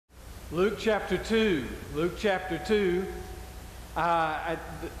Luke chapter 2. Luke chapter 2. I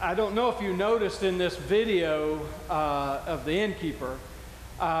don't know if you noticed in this video of the innkeeper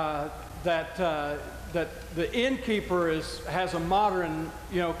that the innkeeper has a modern,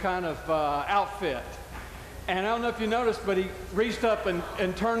 kind of outfit. And I don't know if you noticed, but he reached up and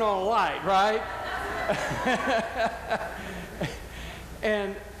turned on a light, right?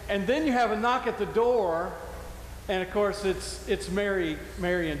 and then you have a knock at the door. And of course, it's Mary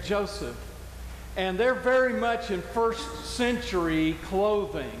and Joseph, and they're very much in first century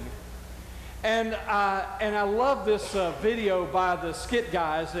clothing. And I love this video by the skit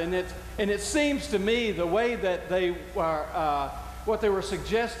guys, and it seems to me the way that they are, what they were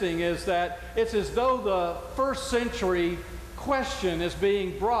suggesting is that it's as though the first century question is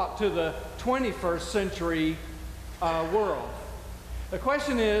being brought to the 21st century world. The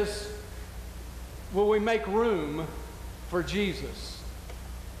question is, will we make room for Jesus?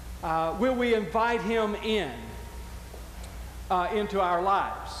 Will we invite him into our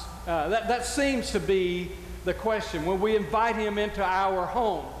lives? That seems to be the question. Will we invite him into our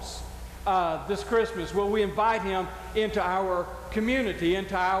homes this Christmas? Will we invite him into our community,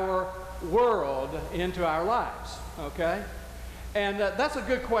 into our world, into our lives? Okay? And that's a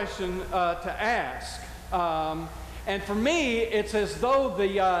good question to ask. And for me, it's as though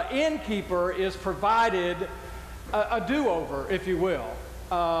the innkeeper is provided a do-over, if you will.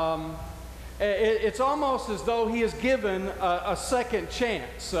 It's almost as though he is given a second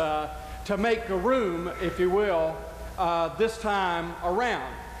chance to make a room, if you will, this time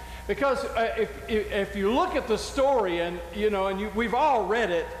around. Because if you look at the story, and we've all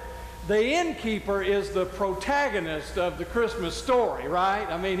read it, the innkeeper is the protagonist of the Christmas story, right?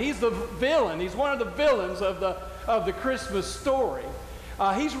 I mean, he's the villain. He's one of the villains of the Christmas story.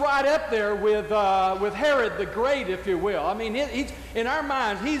 He's right up there with Herod the Great, if you will. I mean, he's in our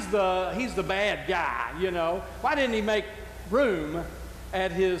minds, he's the bad guy. Why didn't he make room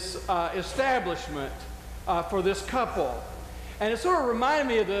at his establishment for this couple? And it sort of reminded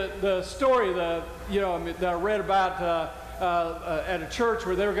me of the story that I read about at a church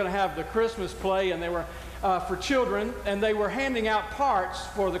where they were going to have the Christmas play, and they were for children, and they were handing out parts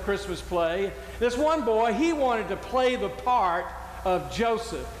for the Christmas play. This one boy, he wanted to play the part of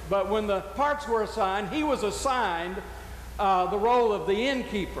Joseph, but when the parts were assigned, he was assigned the role of the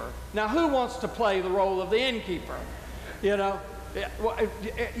innkeeper. Now, who wants to play the role of the innkeeper?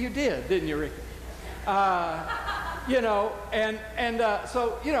 You did, didn't you, Ricky?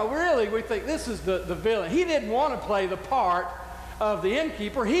 So really we think this is the villain. He didn't want to play the part of the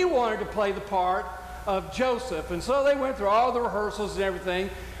innkeeper. He wanted to play the part of Joseph. And so they went through all the rehearsals and everything.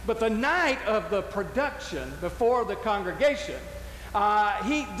 But the night of the production, before the congregation,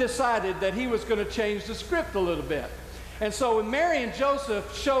 he decided that he was going to change the script a little bit. And so when Mary and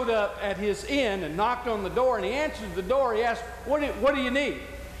Joseph showed up at his inn and knocked on the door, and he answered the door, he asked, what do you need?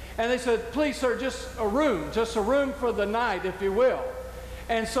 And they said, please, sir, just a room for the night, if you will.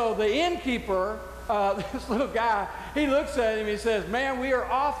 And so the innkeeper, this little guy, he looks at him, he says, man, we are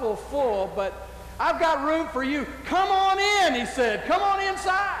awful full, but I've got room for you. Come on in, he said. Come on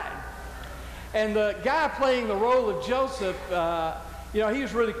inside. And the guy playing the role of Joseph, he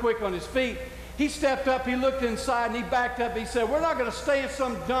was really quick on his feet. He stepped up, he looked inside, and he backed up. He said, we're not going to stay in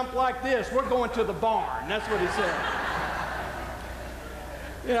some dump like this. We're going to the barn. That's what he said.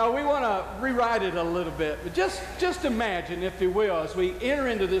 We want to rewrite it a little bit. But just imagine, if you will, as we enter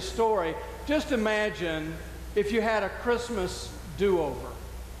into this story, just imagine if you had a Christmas do-over.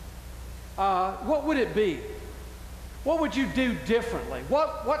 What would it be? What would you do differently?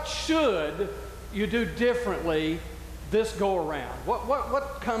 What should you do differently this go-around?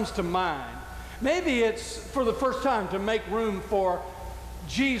 What comes to mind? Maybe it's for the first time to make room for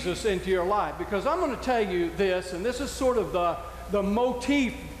Jesus into your life. Because I'm going to tell you this, and this is sort of the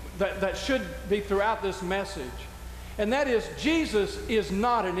motif that should be throughout this message. And that is, Jesus is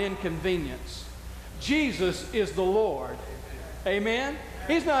not an inconvenience. Jesus is the Lord. Amen?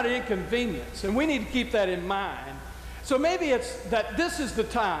 He's not an inconvenience, and we need to keep that in mind. So maybe it's that this is the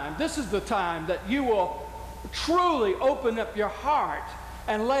time that you will truly open up your heart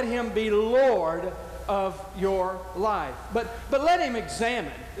and let him be Lord of your life. But let him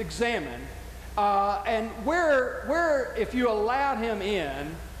examine. And where if you allowed him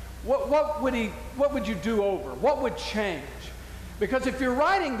in, what would you do over? What would change? Because if you're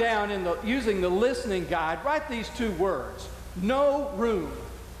writing down using the listening guide, write these two words: no room.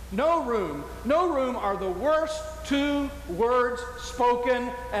 No room. No room are the worst two words spoken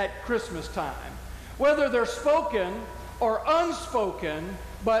at Christmas time. Whether they're spoken or unspoken,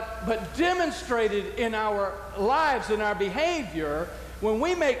 but demonstrated in our lives, in our behavior, When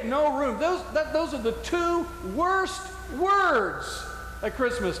we make no room, those are the two worst words at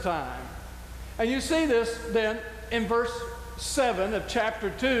Christmas time. And you see this then in verse 7 of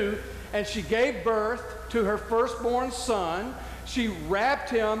chapter 2. And she gave birth to her firstborn son. She wrapped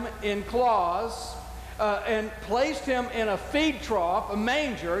him in cloths and placed him in a feed trough, a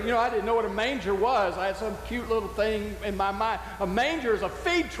manger. You know, I didn't know what a manger was. I had some cute little thing in my mind. A manger is a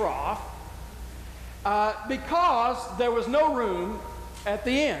feed trough because there was no room at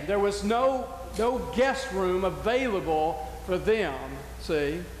the inn. There was no guest room available for them,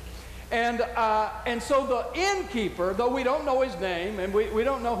 see? And so the innkeeper, though we don't know his name and we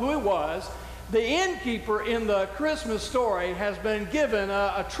don't know who he was, the innkeeper in the Christmas story has been given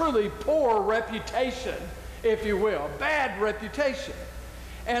a truly poor reputation, if you will, bad reputation.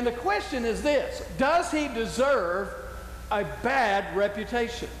 And the question is this: does he deserve a bad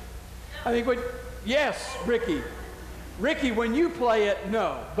reputation? I think, yes, Ricky. Ricky, when you play it,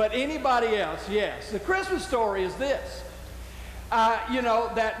 no. But anybody else, yes. The Christmas story is this. You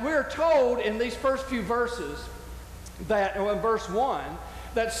know, that we're told in these first few verses, that in verse 1,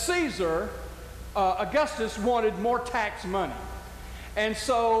 that Caesar, Augustus, wanted more tax money. And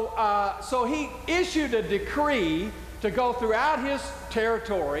so he issued a decree to go throughout his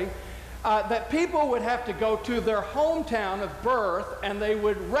territory that people would have to go to their hometown of birth and they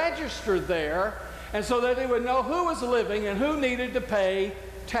would register there, and so that they would know who was living and who needed to pay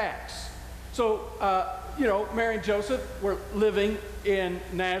tax. So, you know, Mary and Joseph were living in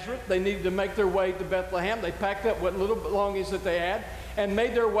Nazareth. They needed to make their way to Bethlehem. They packed up what little belongings that they had and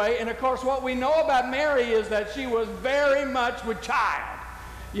made their way. And of course, what we know about Mary is that she was very much with child,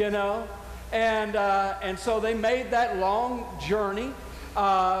 you know. And so they made that long journey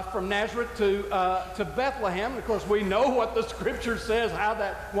from Nazareth to Bethlehem. Of course, we know what the Scripture says,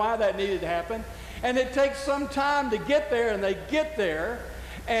 why that needed to happen. And it takes some time to get there, and they get there.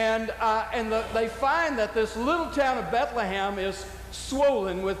 And they find that this little town of Bethlehem is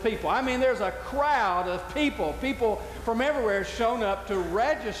swollen with people. I mean, there's a crowd of people from everywhere shown up to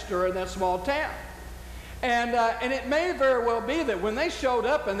register in that small town. And it may very well be that when they showed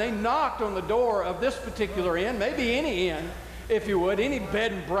up and they knocked on the door of this particular inn, maybe any inn, if you would, any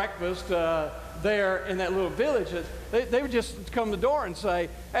bed and breakfast there in that little village, they would just come to the door and say,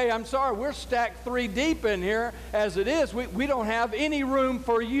 "Hey, I'm sorry, we're stacked 3 deep in here as it is. We don't have any room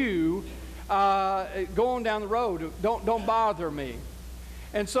for you going down the road. Don't bother me."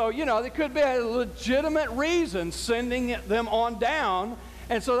 And so, you know, there could be a legitimate reason sending them on down,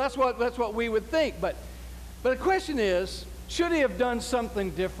 and so that's what we would think. But the question is, should he have done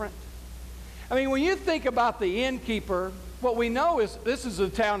something different? I mean, when you think about the innkeeper, what we know is this is the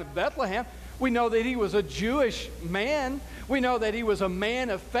town of Bethlehem. We know that he was a Jewish man. We know that he was a man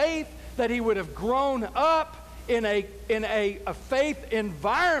of faith, that he would have grown up in a faith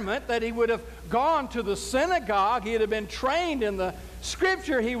environment, that he would have gone to the synagogue. He would have been trained in the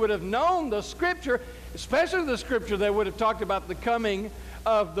Scripture. He would have known the Scripture, especially the Scripture that would have talked about the coming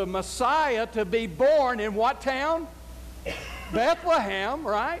of the Messiah to be born in what town? Bethlehem,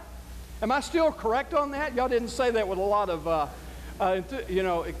 right? Am I still correct on that? Y'all didn't say that with a lot of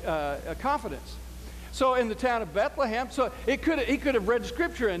confidence. So in the town of Bethlehem, so he could have read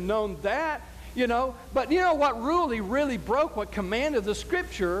Scripture and known that, you know. But you know what really broke what commanded the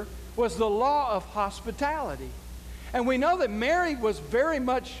Scripture was the law of hospitality. And we know that Mary was very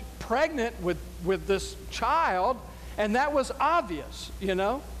much pregnant with this child, and that was obvious, you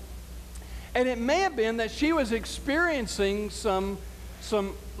know. And it may have been that she was experiencing some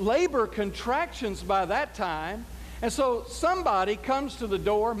labor contractions by that time. And so somebody comes to the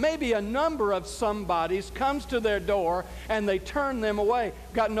door, maybe a number of somebodies comes to their door, and they turn them away.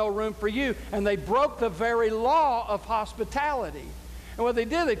 Got no room for you. And they broke the very law of hospitality. And what they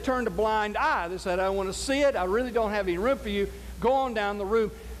did, they turned a blind eye. They said, "I don't want to see it. I really don't have any room for you. Go on down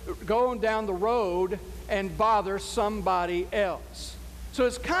the road and bother somebody else." So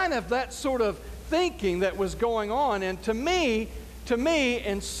it's kind of that sort of thinking that was going on. And to me,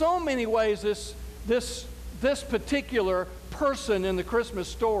 in so many ways, this particular person in the Christmas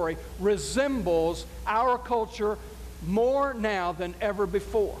story resembles our culture more now than ever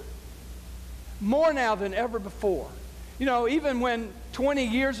before. More now than ever before. You know, even when 20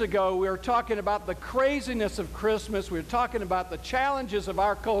 years ago we were talking about the craziness of Christmas, we were talking about the challenges of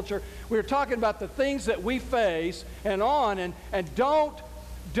our culture, we were talking about the things that we face and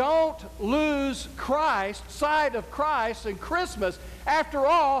don't lose sight of Christ in Christmas. After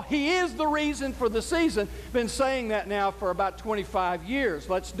all, He is the reason for the season. Been saying that now for about 25 years.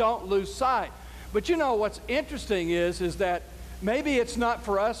 Don't lose sight. But you know what's interesting is that maybe it's not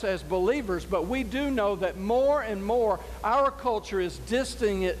for us as believers, but we do know that more and more our culture is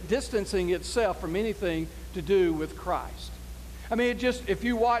distancing itself from anything to do with Christ. I mean, if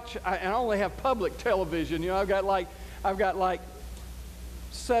you watch, and I only have public television, I've got like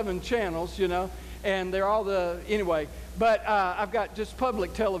 7 channels, and they're all anyway, but I've got just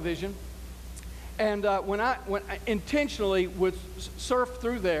public television. And when I intentionally would surf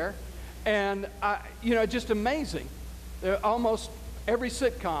through there, and just amazing. Almost every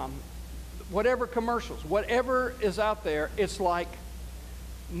sitcom, whatever commercials, whatever is out there, it's like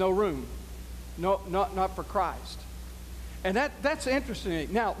no room, not for Christ. And that's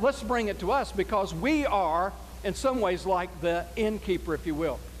interesting. Now let's bring it to us, because we are in some ways like the innkeeper, if you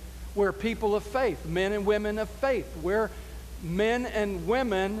will. We're people of faith, men and women of faith. We're men and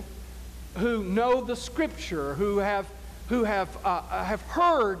women who know the Scripture, who have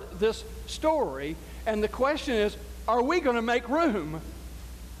heard this story, and the question is, are we going to make room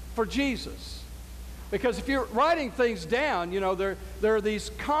for Jesus? Because if you're writing things down, there are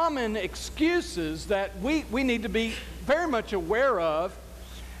these common excuses that we need to be very much aware of,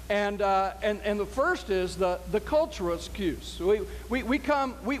 and the first is the cultural excuse. We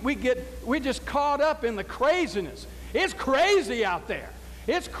just caught up in the craziness. It's crazy out there.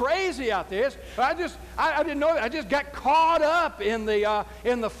 It's crazy out there. I didn't know. I just got caught up in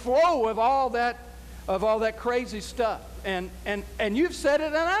the flow of all that crazy stuff. And you've said it,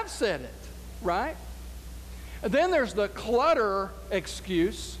 and I've said it, right? And then there's the clutter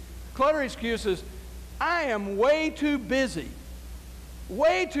excuse. Clutter excuse is, I am way too busy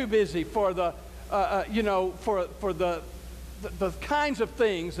for the the kinds of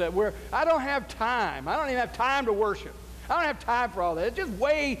things that I don't have time. I don't even have time to worship. I don't have time for all that. It's just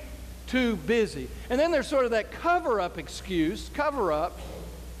way too busy. And then there's sort of that cover-up excuse. Cover-up.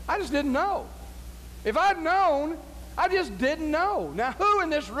 I just didn't know. If I'd known, I just didn't know. Now, who in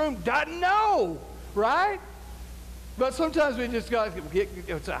this room doesn't know, right? But sometimes we just got to get,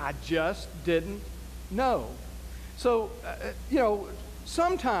 I just didn't know. So,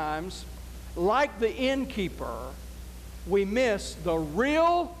 sometimes, like the innkeeper, we miss the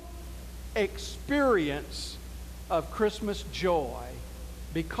real experience of Christmas joy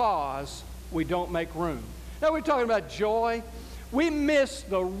because we don't make room. Now, we're talking about joy. We miss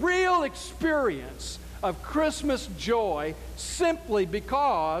the real experience of Christmas joy simply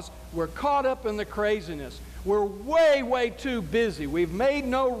because we're caught up in the craziness. We're way, way too busy. We've made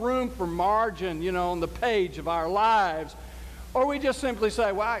no room for margin, on the page of our lives. Or we just simply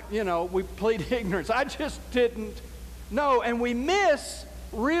say, well, we plead ignorance. I just didn't know. And we miss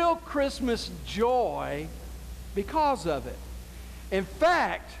real Christmas joy because of it. In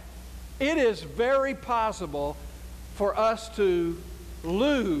fact, it is very possible for us to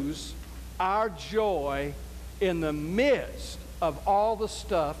lose our joy in the midst of all the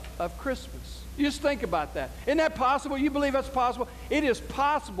stuff of Christmas. You just think about that. Isn't that possible? You believe that's possible? It is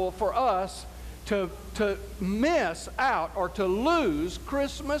possible for us to miss out or to lose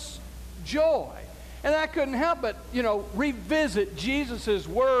Christmas joy. And I couldn't help but, revisit Jesus'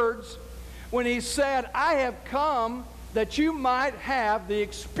 words when he said, I have come that you might have the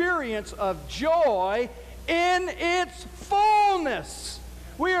experience of joy in its fullness.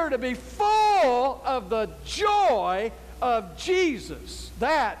 We are to be full of the joy of Jesus.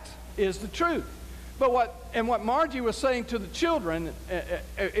 That is the truth. But what Margie was saying to the children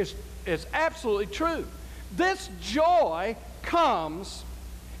is absolutely true. This joy comes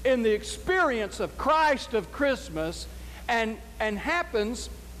in the experience of Christ of Christmas and happens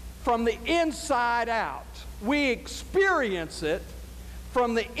from the inside out. We experience it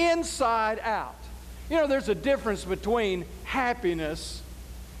from the inside out. There's a difference between happiness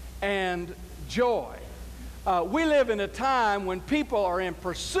and joy. We live in a time when people are in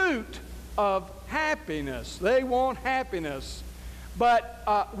pursuit of happiness. They want happiness.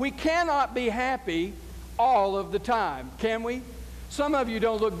 But we cannot be happy all of the time, can we? Some of you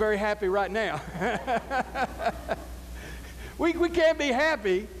don't look very happy right now. We can't be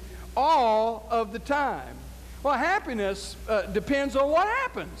happy all of the time. Well, happiness depends on what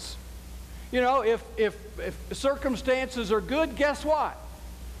happens. If circumstances are good, guess what?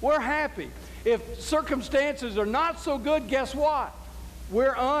 We're happy. If circumstances are not so good, guess what?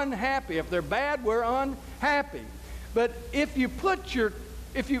 We're unhappy. If they're bad, we're unhappy. But if you put your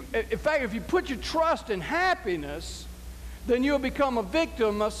trust in happiness, then you'll become a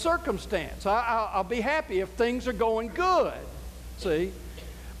victim of circumstance. I'll be happy if things are going good. See?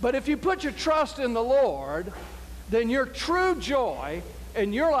 But if you put your trust in the Lord, then your true joy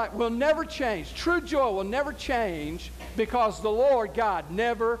and your life will never change. True joy will never change because the Lord God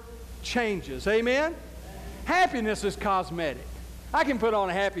never changes. Amen? Happiness is cosmetic. I can put on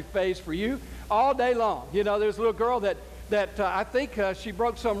a happy face for you all day long. You know, there's a little girl that I think she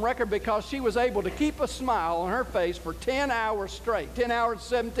broke some record because she was able to keep a smile on her face for 10 hours straight, 10 hours,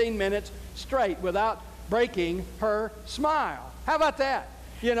 17 minutes straight without breaking her smile. How about that?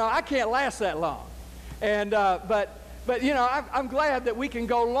 You know, I can't last that long. And, but you know, I'm glad that we can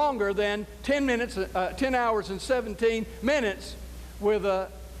go longer than 10 hours and 17 minutes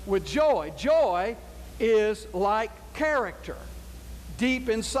with joy. Joy is like character deep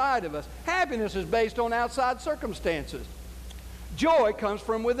inside of us. Happiness is based on outside circumstances. Joy comes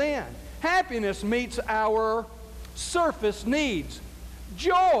from within. Happiness meets our surface needs.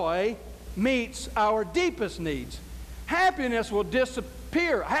 Joy meets our deepest needs. Happiness will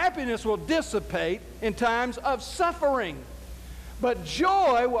disappear. Happiness will dissipate in times of suffering. But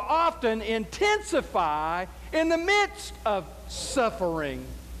joy will often intensify in the midst of suffering.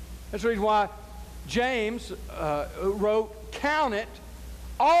 That's the reason why James wrote, "Count it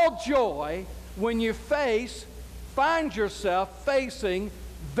all joy when you find yourself facing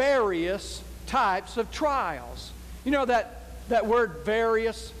various types of trials." You know that word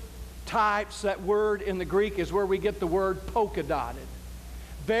various types, that word in the Greek is where we get the word polka dotted.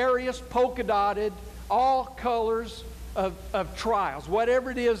 Various polka dotted, all colors of trials,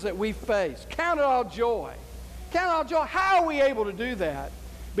 whatever it is that we face. Count it all joy. Count it all joy. How are we able to do that?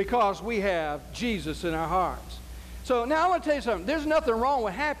 Because we have Jesus in our hearts. So now I want to tell you something. There's nothing wrong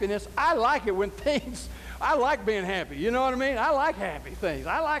with happiness. I like it when I like being happy. You know what I mean? I like happy things.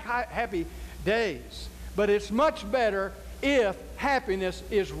 I like happy days. But it's much better if happiness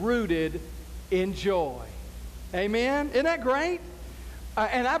is rooted in joy. Amen? Isn't that great?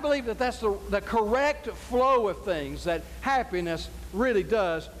 And I believe that that's the correct flow of things, that happiness really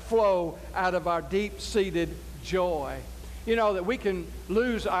does flow out of our deep-seated joy. You know, that we can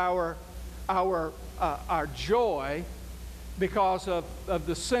lose our joy because of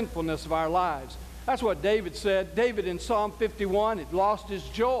the sinfulness of our lives. That's what David said. David in Psalm 51 had lost his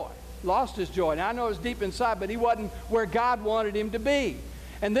joy. Lost his joy. Now I know it's deep inside, but he wasn't where God wanted him to be.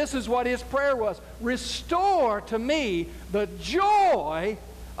 And this is what his prayer was: restore to me the joy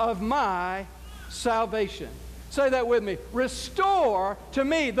of my salvation. Say that with me. Restore to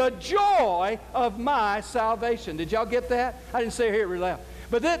me the joy of my salvation. Did y'all get that? I didn't say it here really loud.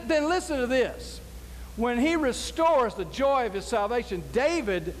 But then listen to this. When he restores the joy of his salvation,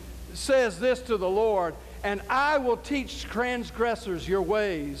 David says this to the Lord: "And I will teach transgressors your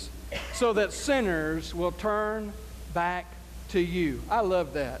ways, so that sinners will turn back to you." I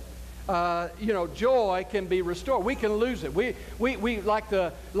love that. You know, joy can be restored. We can lose it. We like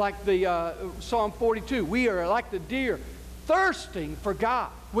the Psalm 42. We are like the deer thirsting for God.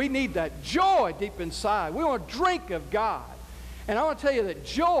 We need that joy deep inside. We want to drink of God. And I want to tell you that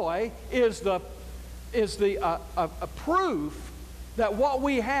joy is a proof that what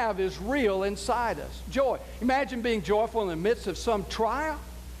we have is real inside us. Joy. Imagine being joyful in the midst of some trial.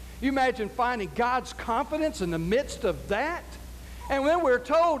 You imagine finding God's confidence in the midst of that. And then we're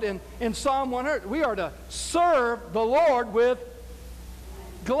told in Psalm 100, we are to serve the Lord with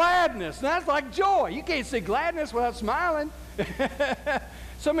gladness. And that's like joy. You can't see gladness without smiling.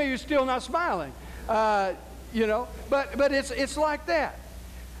 Some of you are still not smiling. You know, but it's like that.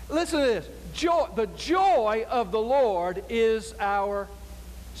 Listen to this. Joy, the joy of the Lord is our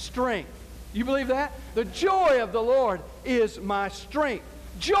strength. You believe that? The joy of the Lord is my strength.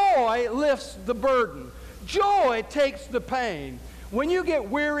 Joy lifts the burden. Joy takes the pain. When you get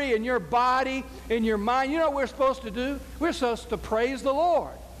weary in your body, in your mind, you know what we're supposed to do? We're supposed to praise the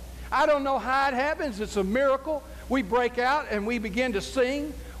Lord. I don't know how it happens. It's a miracle. We break out and we begin to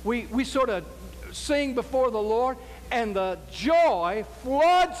sing. We sort of sing before the Lord, and the joy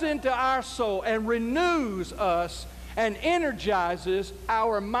floods into our soul and renews us and energizes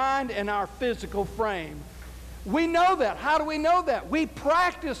our mind and our physical frame. We know that. How do we know that? We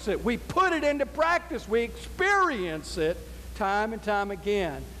practice it. We put it into practice. We experience it time and time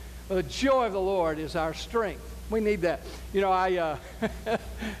again. The joy of the Lord is our strength. We need that. You know, I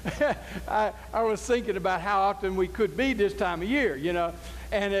was thinking about how often we could be this time of year, you know.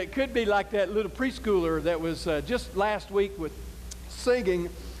 And it could be like that little preschooler that was just last week with singing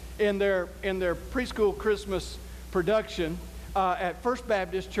in their preschool Christmas production at First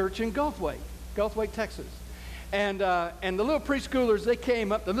Baptist Church in Gulfway, Texas. And the little preschoolers, they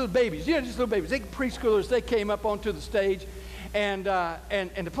came up, the little babies, you know, just little babies, preschoolers, they came up onto the stage, and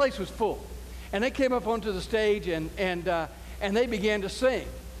the place was full. And they came up onto the stage and they began to sing.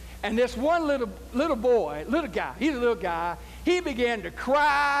 And this one little boy, he's a little guy, he began to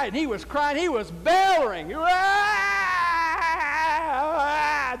cry, and he was crying, he was bellowing,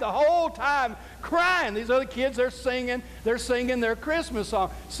 the whole time crying. These other kids, they're singing their Christmas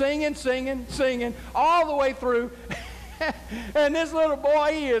song, singing, all the way through. And this little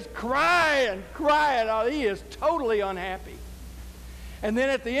boy, he is crying. Oh, he is totally unhappy. And then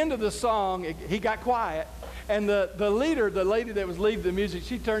at the end of the song, he got quiet. And the leader, the lady that was leading the music,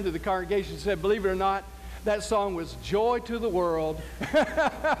 she turned to the congregation and said, believe it or not, that song was Joy to the World.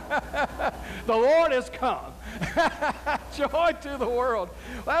 The Lord has come. Joy to the world.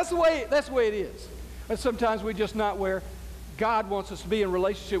 Well, that's the way it is. But sometimes we're just not where God wants us to be in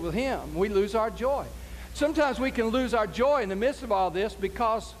relationship with Him. We lose our joy. Sometimes we can lose our joy in the midst of all this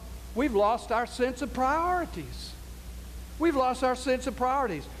because we've lost our sense of priorities. We've lost our sense of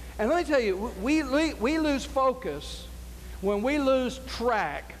priorities. And let me tell you, we lose focus when we lose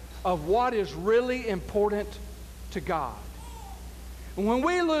track of what is really important to God. And when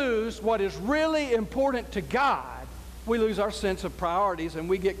we lose what is really important to God, we lose our sense of priorities and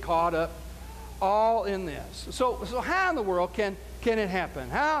we get caught up all in this. So how in the world can it happen?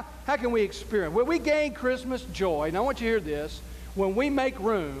 How can we experience? Well, we gain Christmas joy, and I want you to hear this, when we make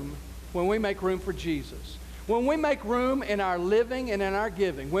room for Jesus. When we make room in our living and in our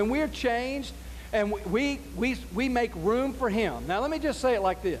giving. When we're changed and we make room for Him. Now, let me just say it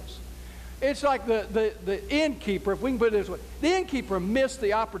like this. It's like the innkeeper, if we can put it this way. The innkeeper missed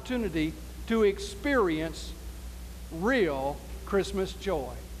the opportunity to experience real Christmas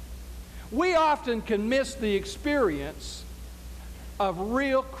joy. We often can miss the experience of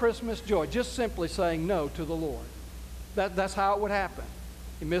real Christmas joy, just simply saying no to the Lord. That's how it would happen.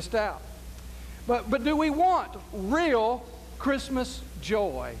 He missed out. But do we want real Christmas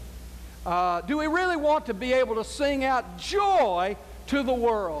joy? Do we really want to be able to sing out joy to the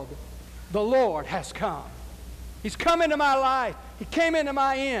world? The Lord has come. He's come into my life. He came into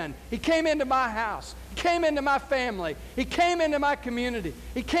my inn. He came into my house. He came into my family. He came into my community.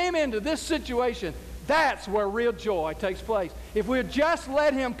 He came into this situation. That's where real joy takes place. If we just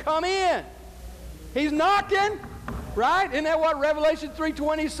let Him come in. He's knocking, right? Isn't that what Revelation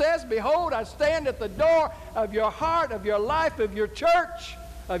 3:20 says? Behold, I stand at the door of your heart, of your life, of your church,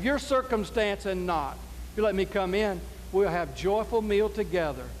 of your circumstance, and knock. If you let me come in, we'll have joyful meal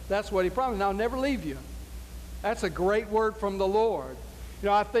together. That's what He promised, and I'll never leave you. That's a great word from the Lord. You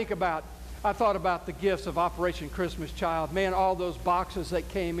know, I thought about the gifts of Operation Christmas Child. Man, all those boxes that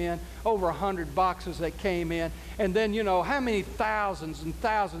came in, over 100 boxes that came in. And then, you know, how many thousands and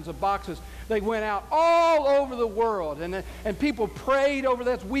thousands of boxes. They went out all over the world. And people prayed over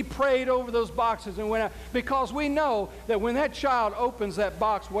that. We prayed over those boxes and went out. Because we know that when that child opens that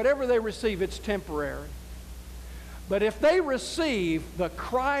box, whatever they receive, it's temporary. But if they receive the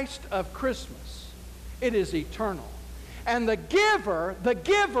Christ of Christmas, it is eternal. And the giver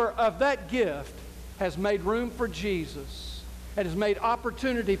of that gift has made room for Jesus and has made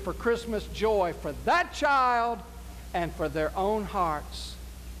opportunity for Christmas joy for that child and for their own hearts.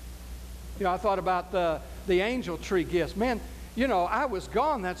 You know, I thought about the angel tree gifts. Man, you know, I was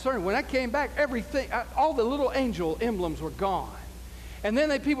gone that Sunday. When I came back, all the little angel emblems were gone. And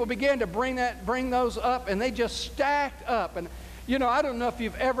then people began to bring those up, and they just stacked up. And you know, I don't know if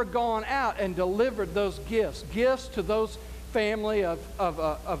you've ever gone out and delivered those gifts to those family of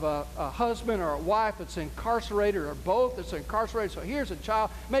a husband or a wife that's incarcerated, or both that's incarcerated. So here's a child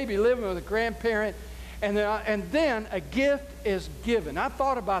maybe living with a grandparent, and then a gift is given. I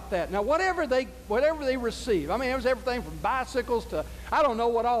thought about that. Now, whatever they receive, I mean, it was everything from bicycles to, I don't know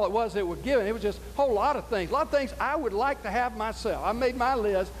what all it was that were given. It was just a whole lot of things. A lot of things I would like to have myself. I made my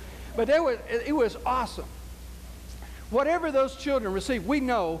list, but it was awesome. Whatever those children receive, we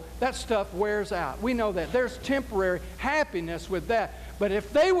know that stuff wears out. We know that. There's temporary happiness with that. But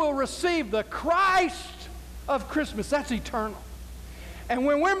if they will receive the Christ of Christmas, that's eternal. And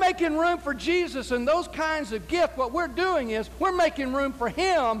when we're making room for Jesus and those kinds of gifts, what we're doing is we're making room for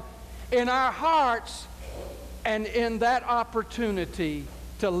Him in our hearts and in that opportunity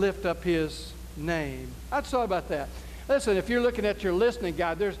to lift up His name. I thought about that. Listen, if you're looking at your listening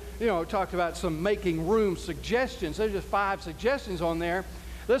guide, there's, you know, talked about some making room suggestions. There's just 5 suggestions on there.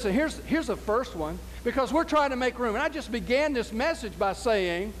 Listen, here's the first one, because we're trying to make room. And I just began this message by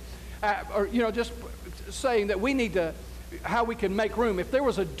saying, just saying that we need to, how we can make room. If there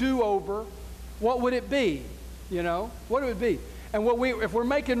was a do-over, what would it be? You know, what would it be? And if we're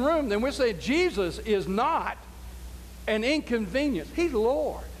making room, then we're saying Jesus is not an inconvenience. He's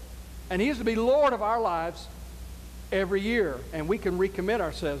Lord. And He is to be Lord of our lives every year, and we can recommit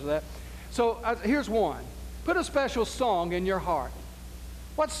ourselves to that. So here's one. Put a special song in your heart.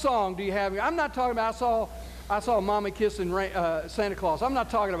 What song do you have? I'm not talking about I saw Mommy kissing Santa Claus. I'm not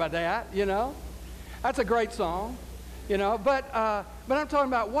talking about that, you know. That's a great song, you know. But but I'm talking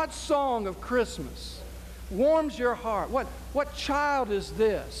about what song of Christmas warms your heart. What child is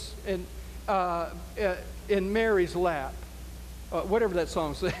this in Mary's lap? Whatever that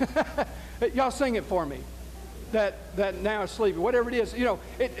song says. Y'all sing it for me. That now is sleeping. Whatever it is. You know,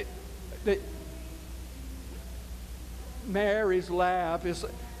 Mary's lap is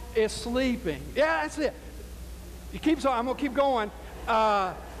sleeping. Yeah, that's it. You keep on. I'm going to keep going.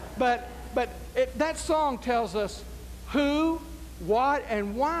 But that song tells us who, what,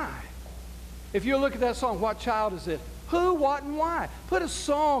 and why. If you look at that song, what child is it? Who, what, and why? Put a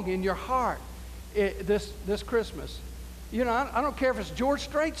song in your heart this Christmas. You know, I don't care if it's George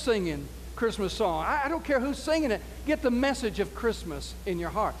Strait singing Christmas song. I don't care who's singing it. Get the message of Christmas in your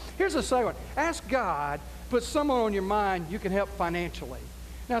heart. Here's the second one. Ask God, put someone on your mind you can help financially.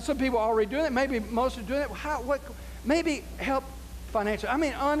 Now, some people are already doing it. Maybe most are doing it. Maybe help financially. I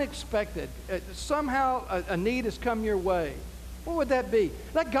mean, unexpected. Somehow a need has come your way. What would that be?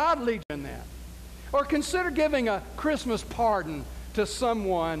 Let God lead you in that. Or consider giving a Christmas pardon to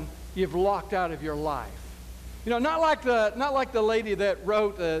someone you've locked out of your life. You know, not like the lady that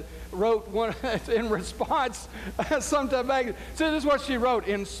wrote one in response sometime back. So this is what she wrote.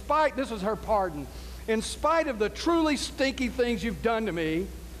 This was her pardon. In spite of the truly stinky things you've done to me,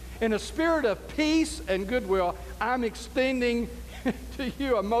 in a spirit of peace and goodwill, I'm extending to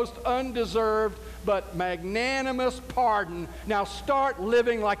you a most undeserved but magnanimous pardon. Now start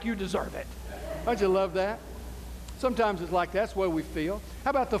living like you deserve it. Don't you love that? Sometimes it's like that's the way we feel. How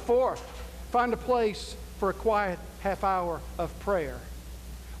about the fourth? Find a place for a quiet half hour of prayer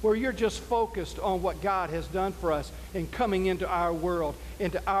where you're just focused on what God has done for us in coming into our world,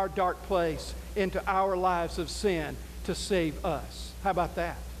 into our dark place, into our lives of sin to save us. How about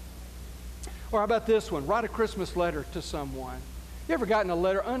that? Or how about this one? Write a Christmas letter to someone. You ever gotten a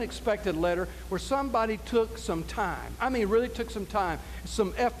letter, unexpected letter, where somebody took some time, I mean really took some time,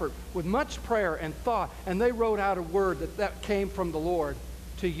 some effort, with much prayer and thought, and they wrote out a word that came from the Lord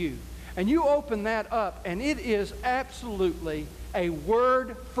to you. And you open that up, and it is absolutely a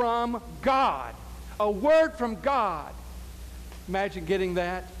word from God. A word from God. Imagine getting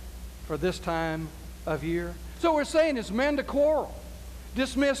that for this time of year. So what we're saying is mend a quarrel.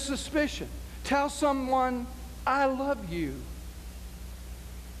 Dismiss suspicion. Tell someone, I love you.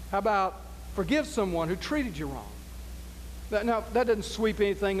 How about forgive someone who treated you wrong? Now, that doesn't sweep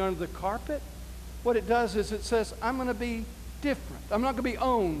anything under the carpet. What it does is it says, I'm going to be different. I'm not going to be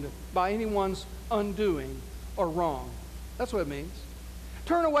owned by anyone's undoing or wrong. That's what it means.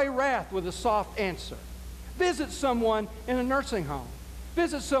 Turn away wrath with a soft answer. Visit someone in a nursing home.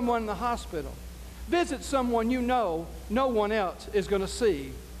 Visit someone in the hospital. Visit someone you know no one else is going to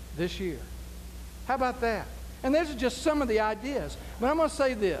see this year. How about that? And these are just some of the ideas. But I'm going to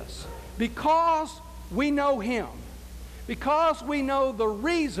say this. Because we know Him, because we know the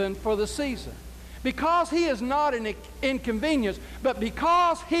reason for the season, because He is not an inconvenience, but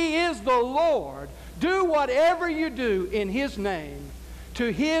because He is the Lord, do whatever you do in His name,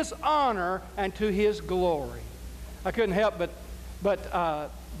 to His honor and to His glory. I couldn't help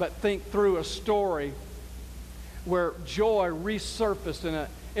but think through a story where joy resurfaced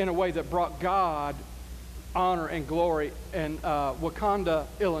in a way that brought God honor and glory in Wakanda,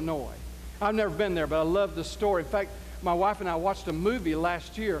 Illinois. I've never been there, but I love the story. In fact, my wife and I watched a movie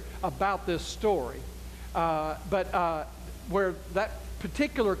last year about this story, where that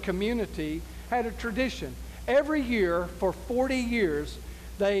particular community had a tradition. Every year for 40 years,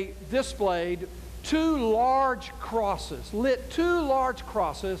 they displayed two large crosses, lit two large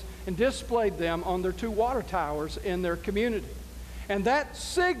crosses, and displayed them on their two water towers in their community. And that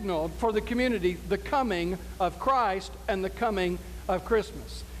signaled for the community the coming of Christ and the coming of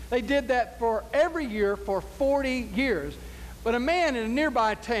Christmas. They did that for every year for 40 years. But a man in a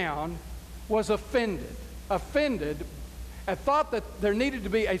nearby town was offended, and thought that there needed to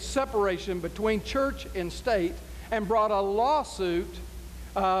be a separation between church and state, and brought a lawsuit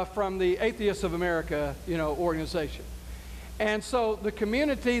from the Atheists of America, organization. And so the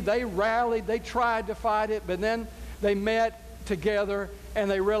community, they rallied, they tried to fight it, but then they met together and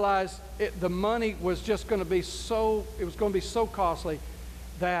they realized the money was just going to be so costly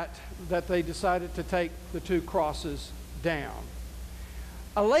that they decided to take the two crosses down.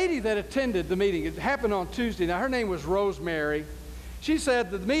 A lady that attended the meeting, it happened on Tuesday. Now, her name was Rosemary. She said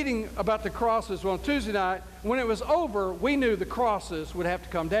that the meeting about the crosses was on Tuesday night. When it was over, we knew the crosses would have to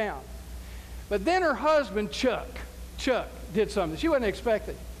come down. But then her husband, Chuck, did something she wasn't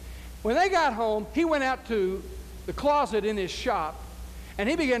expecting. When they got home, he went out to the closet in his shop, and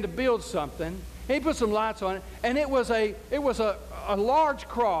he began to build something. He put some lights on it, and it was a large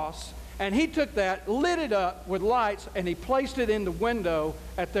cross, And he took that, lit it up with lights, and he placed it in the window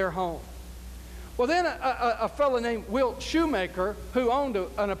at their home. Well, then a fellow named Will Shoemaker, who owned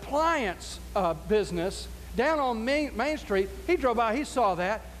an appliance business down on Main Street, he drove by, he saw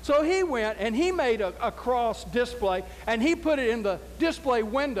that. So he went and he made a cross display, and he put it in the display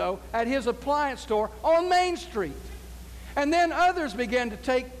window at his appliance store on Main Street. And then others began to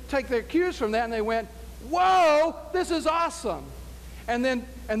take their cues from that, and they went, whoa, this is awesome. And then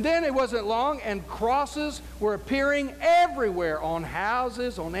it wasn't long, and crosses were appearing everywhere, on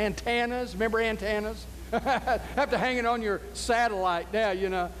houses, on antennas. Remember antennas? Have to hang it on your satellite now, you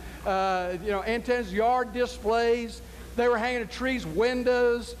know. Antennas, yard displays. They were hanging at trees,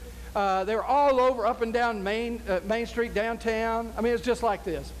 windows. They were all over, up and down Main Street, downtown. I mean, it's just like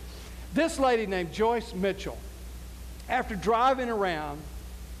this. This lady named Joyce Mitchell, after driving around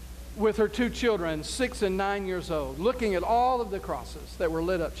with her 2 children, 6 and 9 years old, looking at all of the crosses that were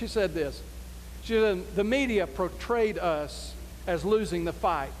lit up, she said this. She said, the media portrayed us as losing the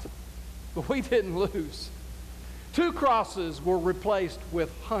fight, but we didn't lose. 2 crosses were replaced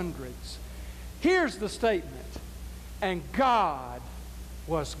with hundreds. Here's the statement. And God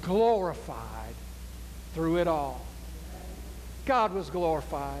was glorified through it all. God was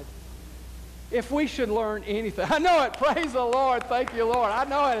glorified. If we should learn anything, I know it, praise the Lord, thank you, Lord. I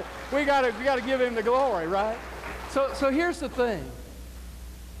know it, we got to give him the glory, right? So here's the thing.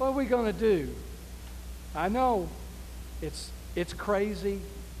 What are we going to do? I know it's crazy,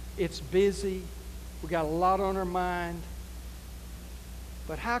 it's busy, we got a lot on our mind,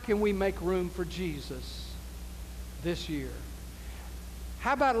 but how can we make room for Jesus this year?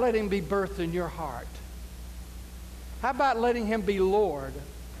 How about letting him be birthed in your heart? How about letting him be Lord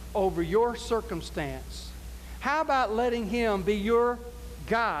over your circumstance? How about letting him be your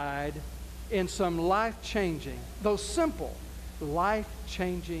guide in some life-changing, though simple,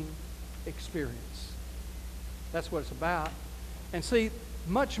 life-changing experience? That's what it's about. And see,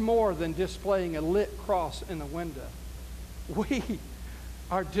 much more than displaying a lit cross in the window, we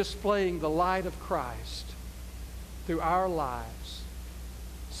are displaying the light of Christ through our lives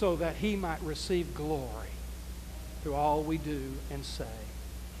so that he might receive glory through all we do and say.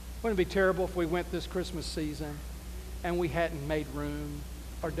 Wouldn't it be terrible if we went this Christmas season and we hadn't made room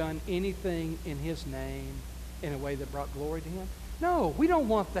or done anything in his name in a way that brought glory to him? No, we don't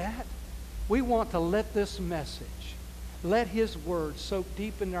want that. We want to let this message, let his word soak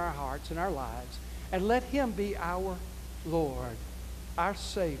deep into our hearts and our lives, and let him be our Lord, our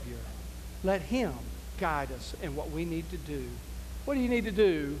Savior. Let him guide us in what we need to do. What do you need to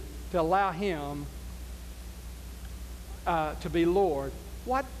do to allow him to be Lord?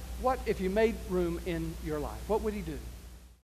 What if you made room in your life? What would he do?